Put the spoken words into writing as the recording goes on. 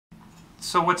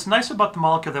So what's nice about the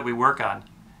molecule that we work on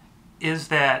is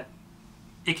that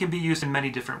it can be used in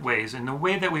many different ways. And the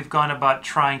way that we've gone about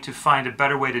trying to find a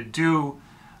better way to do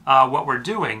what we're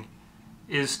doing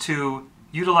is to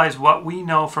utilize what we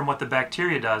know from what the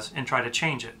bacteria does and try to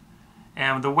change it.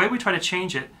 And the way we try to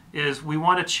change it is we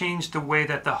want to change the way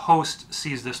that the host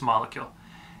sees this molecule.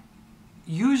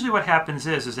 Usually what happens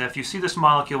is that if you see this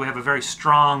molecule, we have a very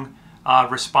strong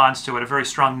response to it, a very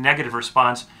strong negative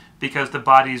response, because the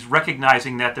body's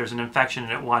recognizing that there's an infection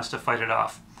and it wants to fight it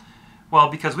off. Well,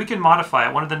 because we can modify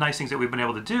it, one of the nice things that we've been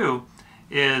able to do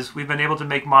is we've been able to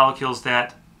make molecules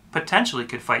that potentially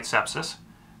could fight sepsis,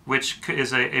 which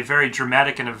is a very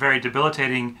dramatic and a very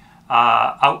debilitating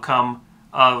outcome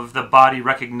of the body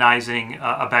recognizing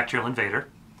a bacterial invader.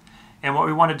 And what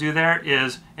we want to do there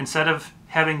is, instead of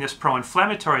having this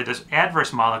pro-inflammatory, this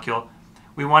adverse molecule,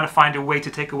 we want to find a way to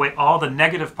take away all the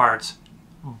negative parts,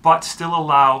 but still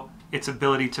allow its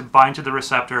ability to bind to the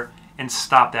receptor and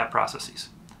stop that processes.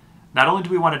 Not only do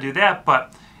we want to do that,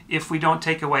 but if we don't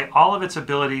take away all of its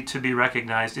ability to be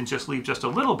recognized and just leave just a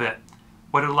little bit,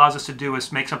 what it allows us to do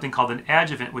is make something called an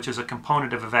adjuvant, which is a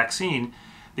component of a vaccine.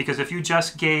 Because if you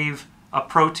just gave a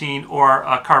protein or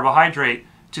a carbohydrate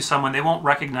to someone, they won't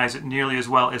recognize it nearly as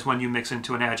well as when you mix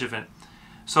into an adjuvant.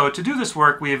 So to do this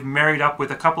work, we have married up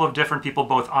with a couple of different people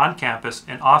both on campus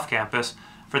and off campus.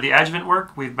 For the adjuvant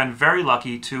work, we've been very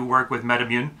lucky to work with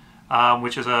MedImmune,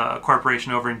 which is a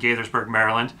corporation over in Gaithersburg,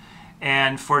 Maryland.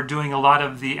 And for doing a lot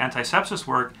of the antisepsis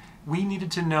work, we needed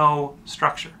to know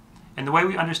structure. And the way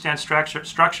we understand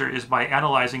structure is by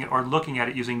analyzing it or looking at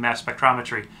it using mass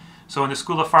spectrometry. So in the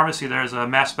School of Pharmacy, there's a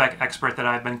mass spec expert that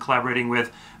I've been collaborating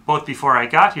with both before I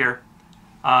got here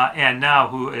and now,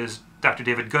 who is Dr.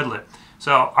 David Goodlett.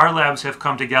 So our labs have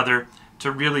come together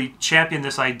to really champion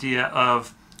this idea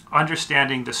of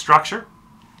understanding the structure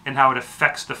and how it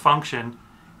affects the function,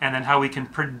 and then how we can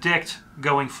predict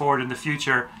going forward in the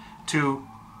future to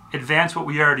advance what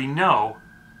we already know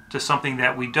to something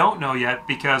that we don't know yet,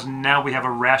 because now we have a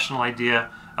rational idea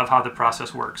of how the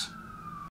process works.